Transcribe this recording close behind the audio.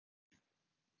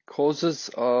Causes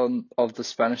of the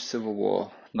Spanish Civil War,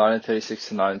 1936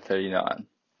 to 1939.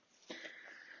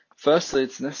 Firstly,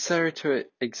 it's necessary to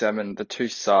examine the two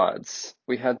sides.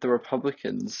 We had the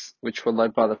Republicans, which were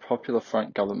led by the Popular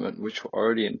Front government, which were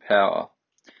already in power,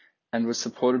 and was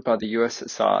supported by the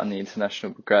USSR and the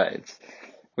International Brigades.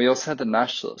 We also had the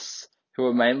Nationalists, who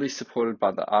were mainly supported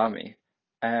by the army,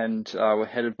 and were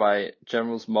headed by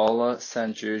Generals Mola,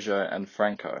 San Giorgio, and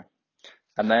Franco,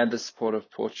 and they had the support of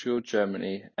Portugal,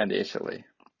 Germany, and Italy.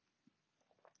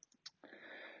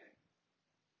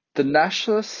 The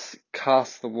Nationalists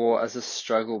cast the war as a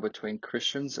struggle between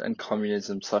Christians and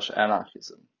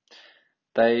communism/anarchism.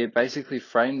 They basically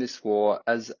framed this war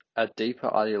as a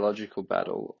deeper ideological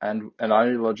battle and an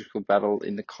ideological battle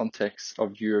in the context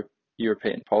of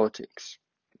European politics.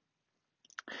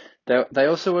 They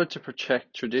also wanted to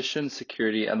protect tradition,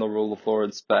 security, and the rule of law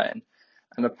in Spain,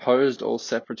 and opposed all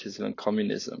separatism and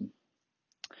communism.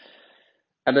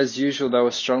 And as usual, they were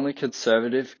strongly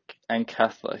conservative and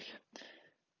Catholic,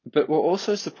 but were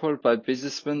also supported by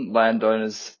businessmen,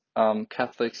 landowners,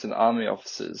 Catholics, and army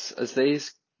officers, as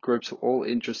these groups were all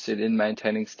interested in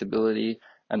maintaining stability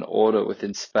and order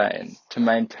within Spain to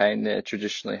maintain their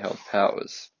traditionally held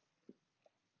powers.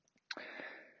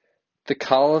 The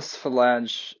Carlist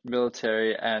Falange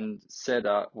military and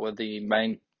SEDA were the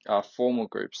main formal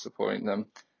groups supporting them,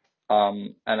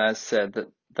 and as said,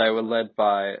 that they were led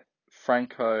by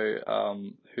Franco,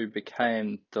 who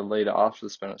became the leader after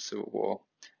the Spanish Civil War,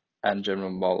 and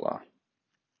General Mola.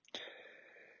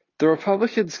 The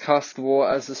Republicans cast the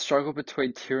war as a struggle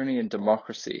between tyranny and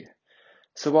democracy.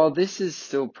 So while this is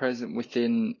still present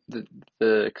within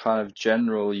the kind of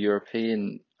general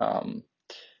European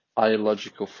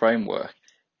ideological framework,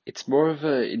 it's more of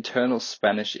an internal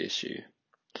Spanish issue.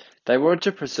 They wanted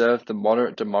to preserve the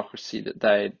moderate democracy that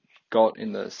they got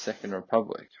in the Second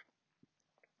Republic.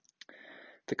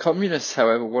 The communists,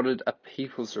 however, wanted a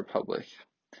people's republic.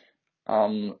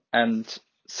 And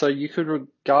so you could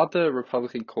regard the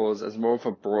Republican cause as more of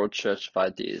a broad church of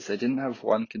ideas. They didn't have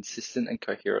one consistent and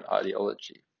coherent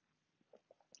ideology.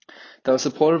 They were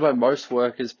supported by most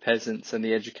workers, peasants, and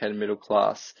the educated middle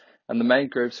class, and the main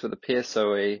groups were the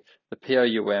PSOE, the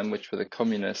POUM, which were the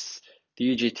communists, the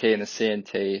UGT and the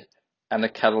CNT, and the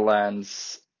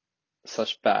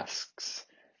Catalans/Basques,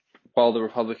 while the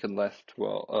Republican left were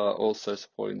also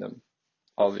supporting them,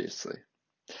 obviously.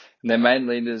 And their main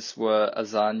leaders were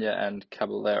Azaña and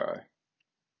Caballero.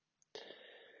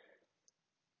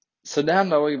 So now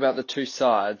knowing about the two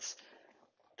sides,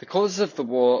 the causes of the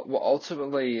war were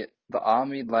ultimately the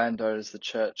army, landowners, the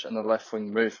church, and the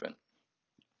left-wing movement.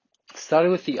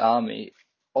 Starting with the army,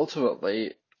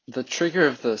 ultimately, the trigger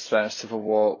of the Spanish Civil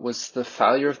War was the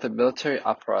failure of the military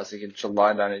uprising in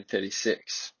July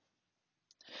 1936.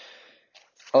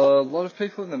 A lot of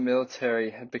people in the military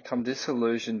had become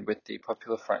disillusioned with the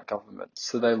Popular Front government,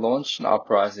 so they launched an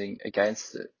uprising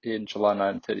against it in July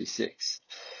 1936.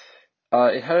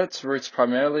 It had its roots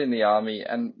primarily in the army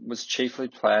and was chiefly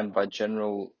planned by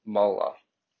General Mola.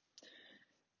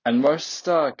 And most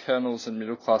colonels and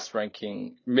middle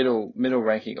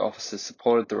ranking officers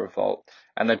supported the revolt,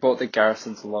 and they brought the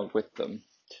garrisons along with them.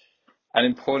 An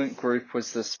important group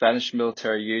was the Spanish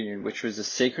Military Union, which was a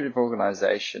secretive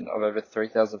organization of over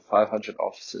 3,500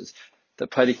 officers that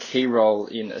played a key role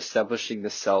in establishing the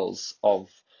cells of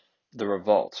the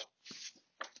revolt.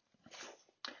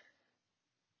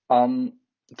 The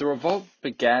revolt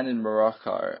began in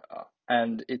Morocco,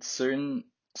 and it soon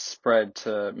spread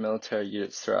to military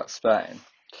units throughout Spain.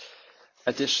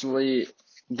 Additionally,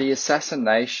 the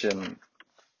assassination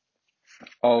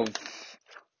of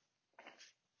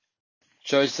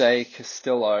Jose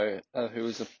Castillo, who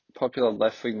was a popular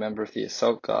left-wing member of the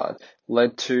Assault Guard,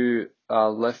 led to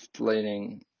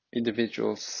left-leaning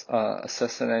individuals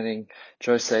assassinating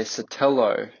Jose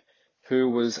Sotelo, who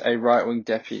was a right-wing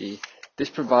deputy. This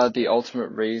provided the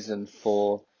ultimate reason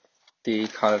for the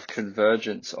kind of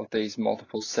convergence of these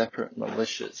multiple separate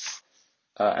militias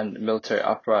and military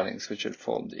uprisings which had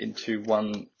formed into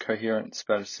one coherent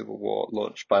Spanish Civil War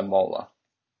launched by Mola.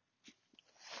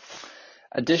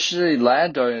 Additionally,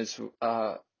 landowners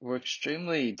were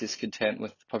extremely discontent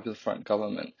with the Popular Front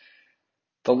government.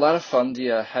 The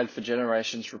latifundia had for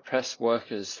generations repressed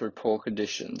workers through poor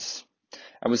conditions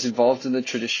and was involved in the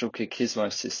traditional Kikismo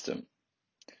system.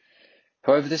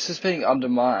 However, this was being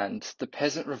undermined. The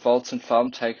peasant revolts and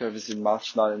farm takeovers in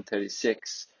March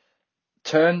 1936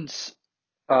 turned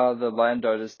the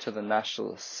landowners to the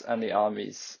nationalists and the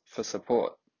armies for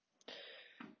support.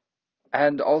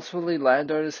 And ultimately,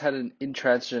 landowners had an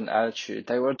intransigent attitude.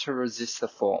 They wanted to resist the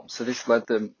reform, so this led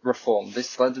them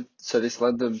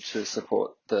to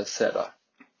support the SEDA.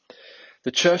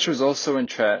 The church was also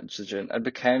intransigent and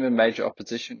became a major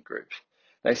opposition group.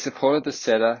 They supported the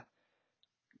SETA,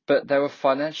 but they were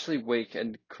financially weak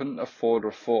and couldn't afford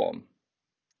reform.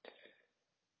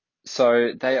 So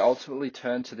they ultimately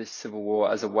turned to this civil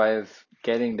war as a way of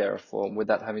getting their reform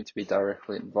without having to be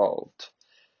directly involved.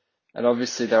 And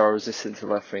obviously they were resistant to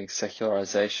left-wing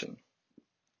secularization.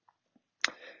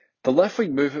 The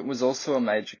left-wing movement was also a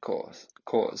major cause.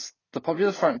 The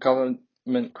Popular Front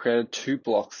government created two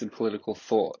blocks in political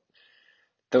thought.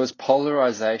 There was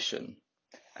polarization,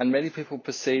 and many people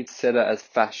perceived SETA as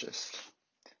fascist.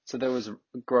 So there was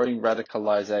growing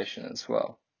radicalization as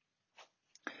well.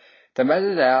 They made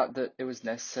it out that it was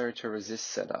necessary to resist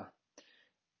SETA.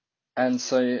 And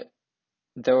so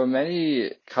there were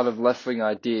many kind of left-wing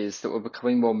ideas that were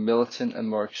becoming more militant and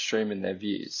more extreme in their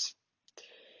views.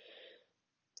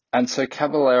 And so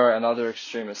Caballero and other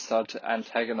extremists started to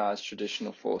antagonize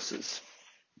traditional forces.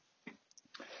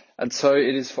 And so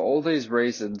it is for all these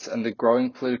reasons and the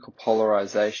growing political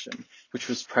polarization, which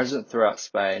was present throughout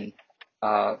Spain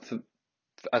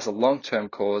as a long-term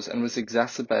cause and was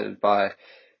exacerbated by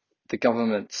the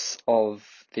governments of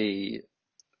the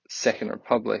Second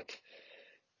Republic,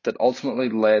 that ultimately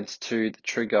led to the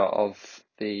trigger of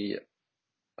the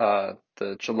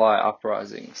July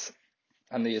uprisings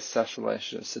and the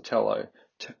assassination of Sotelo,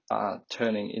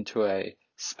 turning into a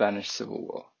Spanish civil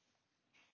war.